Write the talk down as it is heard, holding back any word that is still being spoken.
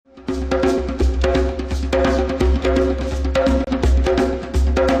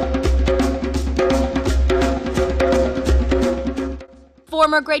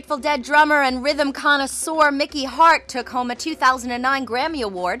Former Grateful Dead drummer and rhythm connoisseur Mickey Hart took home a 2009 Grammy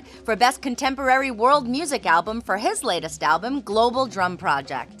Award for Best Contemporary World Music Album for his latest album, Global Drum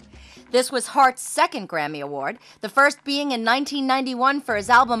Project. This was Hart's second Grammy Award, the first being in 1991 for his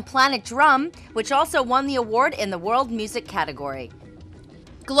album Planet Drum, which also won the award in the World Music category.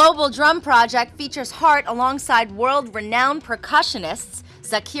 Global Drum Project features Hart alongside world-renowned percussionists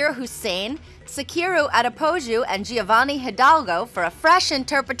Zakir Hussain, Sikiru Adepoju, and Giovanni Hidalgo for a fresh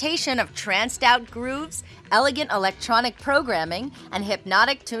interpretation of tranced-out grooves, elegant electronic programming, and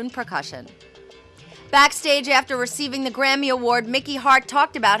hypnotic tuned percussion. Backstage after receiving the Grammy Award, Mickey Hart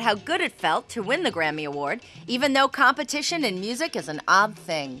talked about how good it felt to win the Grammy Award, even though competition in music is an odd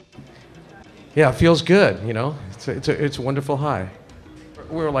thing. Yeah, it feels good, you know. It's a wonderful high.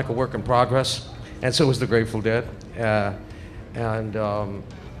 We were like a work in progress, and so was the Grateful Dead.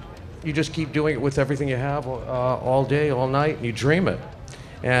 You just keep doing it with everything you have all day, all night, and you dream it.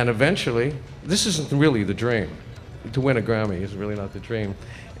 And eventually, this isn't really the dream. To win a Grammy is really not the dream.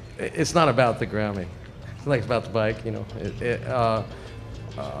 It's not about the Grammy. It's like about the bike, you know.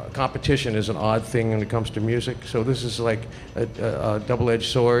 Competition is an odd thing when it comes to music, so this is like a double-edged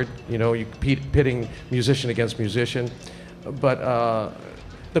sword. You know, you're pitting musician against musician, but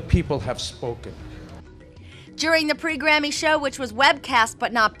the people have spoken. During the pre-Grammy show, which was webcast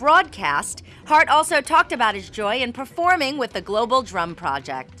but not broadcast, Hart also talked about his joy in performing with the Global Drum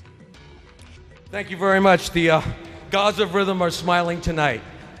Project. Thank you very much. The gods of rhythm are smiling tonight.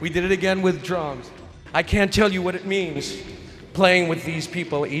 We did it again with drums. I can't tell you what it means playing with these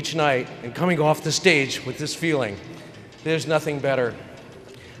people each night and coming off the stage with this feeling. There's nothing better.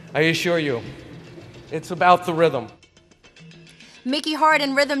 I assure you, it's about the rhythm. Mickey Hart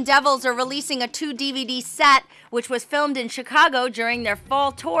and Rhythm Devils are releasing a 2-DVD set, which was filmed in Chicago during their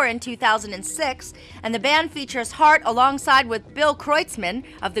fall tour in 2006, and the band features Hart alongside with Bill Kreutzmann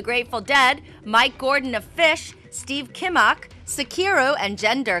of the Grateful Dead, Mike Gordon of Phish, Steve Kimmock, Sikiru, and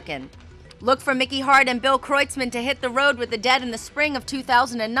Jen Durkin. Look for Mickey Hart and Bill Kreutzmann to hit the road with the Dead in the spring of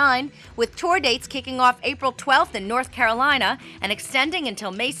 2009, with tour dates kicking off April 12th in North Carolina and extending until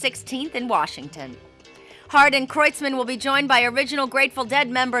May 16th in Washington. Hart and Kreutzmann will be joined by original Grateful Dead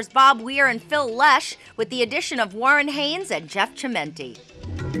members Bob Weir and Phil Lesh, with the addition of Warren Haynes and Jeff Chimenti.